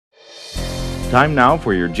Time now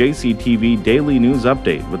for your JCTV Daily News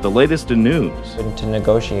Update with the latest in news. Into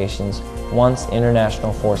negotiations once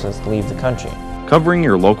international forces leave the country. Covering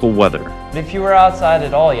your local weather. But if you were outside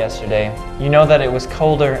at all yesterday, you know that it was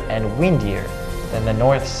colder and windier than the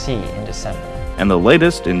North Sea in December. And the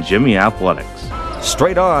latest in Jimmy athletics.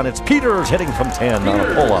 Straight on, it's Peters hitting from 10 on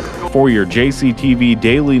a pull-up. For your JCTV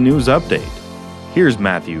Daily News Update, here's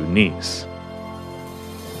Matthew Nies.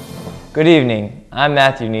 Good evening, I'm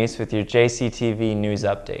Matthew Nies with your JCTV News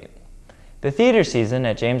Update. The theater season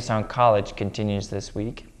at Jamestown College continues this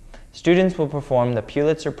week. Students will perform the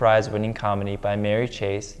Pulitzer Prize-winning comedy by Mary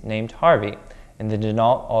Chase named Harvey in the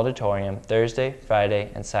Denault Auditorium Thursday,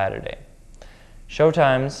 Friday, and Saturday.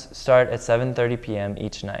 Showtimes start at 7:30 p.m.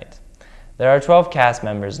 each night. There are 12 cast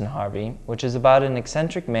members in Harvey, which is about an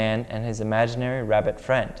eccentric man and his imaginary rabbit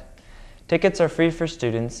friend. Tickets are free for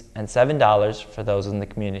students and $7 for those in the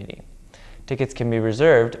community. Tickets can be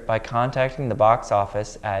reserved by contacting the box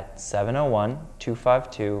office at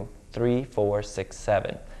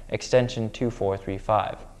 701-252-3467, extension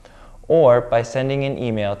 2435, or by sending an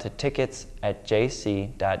email to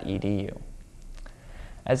tickets@jc.edu.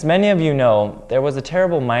 As many of you know, there was a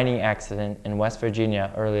terrible mining accident in West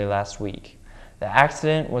Virginia early last week. The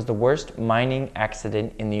accident was the worst mining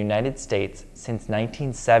accident in the United States since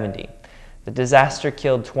 1970. The disaster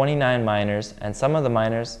killed 29 miners, and some of the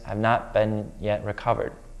miners have not been yet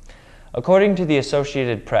recovered. According to the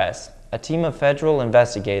Associated Press, a team of federal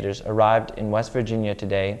investigators arrived in West Virginia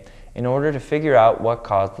today in order to figure out what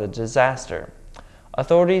caused the disaster.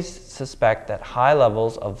 Authorities suspect that high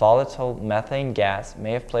levels of volatile methane gas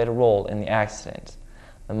may have played a role in the accident.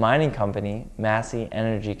 The mining company, Massey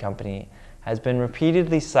Energy Company, has been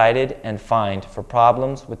repeatedly cited and fined for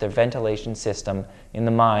problems with their ventilation system in the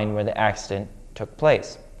mine where the accident took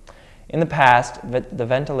place. In the past, the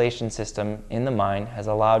ventilation system in the mine has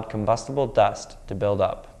allowed combustible dust to build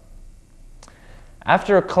up.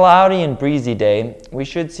 After a cloudy and breezy day, we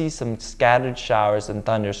should see some scattered showers and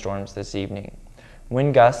thunderstorms this evening.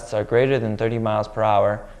 Wind gusts are greater than 30 miles per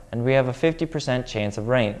hour, and we have a 50% chance of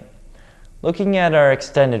rain. Looking at our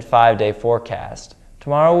extended 5-day forecast,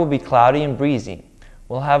 tomorrow will be cloudy and breezy.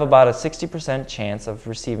 We'll have about a 60% chance of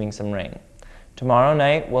receiving some rain. Tomorrow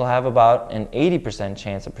night, we'll have about an 80%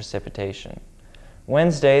 chance of precipitation.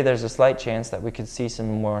 Wednesday, there's a slight chance that we could see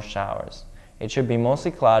some more showers. It should be mostly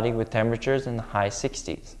cloudy with temperatures in the high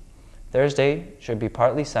 60s. Thursday should be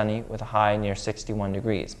partly sunny with a high near 61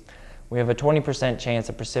 degrees. We have a 20% chance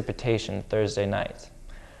of precipitation Thursday night.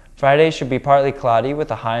 Friday should be partly cloudy with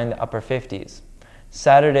a high in the upper 50s.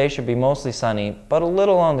 Saturday should be mostly sunny, but a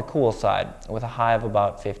little on the cool side, with a high of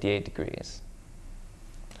about 58 degrees.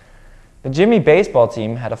 The Jimmy baseball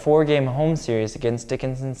team had a 4-game home series against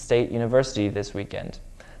Dickinson State University this weekend.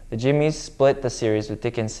 The Jimmies split the series with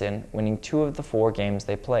Dickinson, winning 2 of the 4 games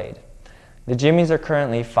they played. The Jimmies are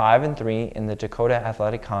currently 5-3 in the Dakota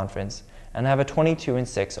Athletic Conference and have a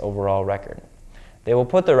 22-6 overall record. They will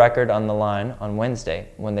put the record on the line on Wednesday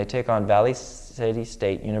when they take on Valley City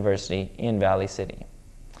State University in Valley City.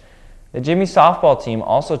 The Jimmy softball team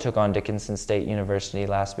also took on Dickinson State University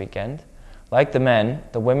last weekend. Like the men,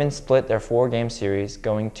 the women split their 4-game series,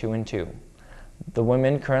 going 2-2. The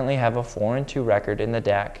women currently have a 4-2 record in the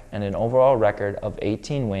DAC and an overall record of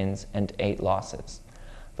 18 wins and 8 losses.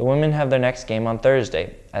 The women have their next game on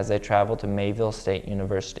Thursday as they travel to Mayville State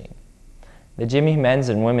University. The Jimmy men's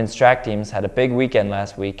and women's track teams had a big weekend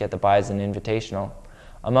last week at the Bison Invitational.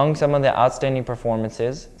 Among some of the outstanding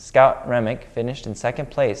performances, Scout Remick finished in 2nd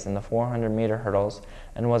place in the 400-meter hurdles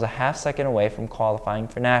and was a half-second away from qualifying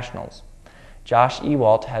for nationals. Josh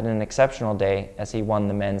Ewalt had an exceptional day as he won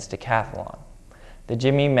the men's decathlon. The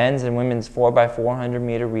Jimmy men's and women's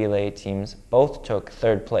 4x400-meter relay teams both took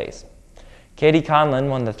 3rd place. Katie Conlon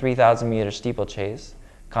won the 3,000-meter steeplechase.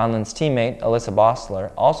 Conlon's teammate, Alyssa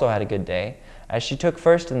Bossler, also had a good day as she took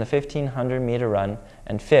 1st in the 1,500-meter run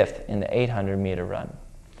and 5th in the 800-meter run.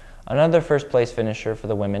 Another 1st-place finisher for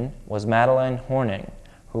the women was Madeline Horning,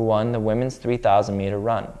 who won the women's 3,000-meter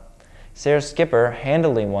run. Sarah Skipper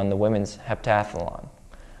handily won the women's heptathlon.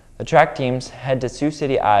 The track teams head to Sioux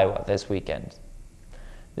City, Iowa this weekend.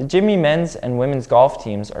 The Jimmy men's and women's golf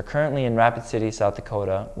teams are currently in Rapid City, South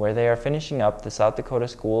Dakota, where they are finishing up the South Dakota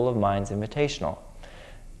School of Mines Invitational.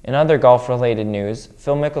 In other golf-related news,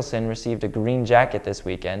 Phil Mickelson received a green jacket this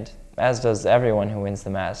weekend, as does everyone who wins the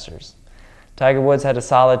Masters. Tiger Woods had a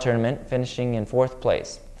solid tournament, finishing in 4th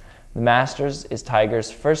place. The Masters is Tiger's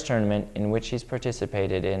first tournament in which he's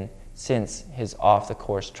participated in since his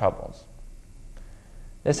off-the-course troubles.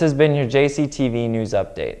 This has been your JCTV News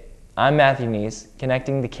Update. I'm Matthew Nies,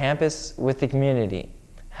 connecting the campus with the community.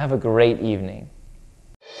 Have a great evening.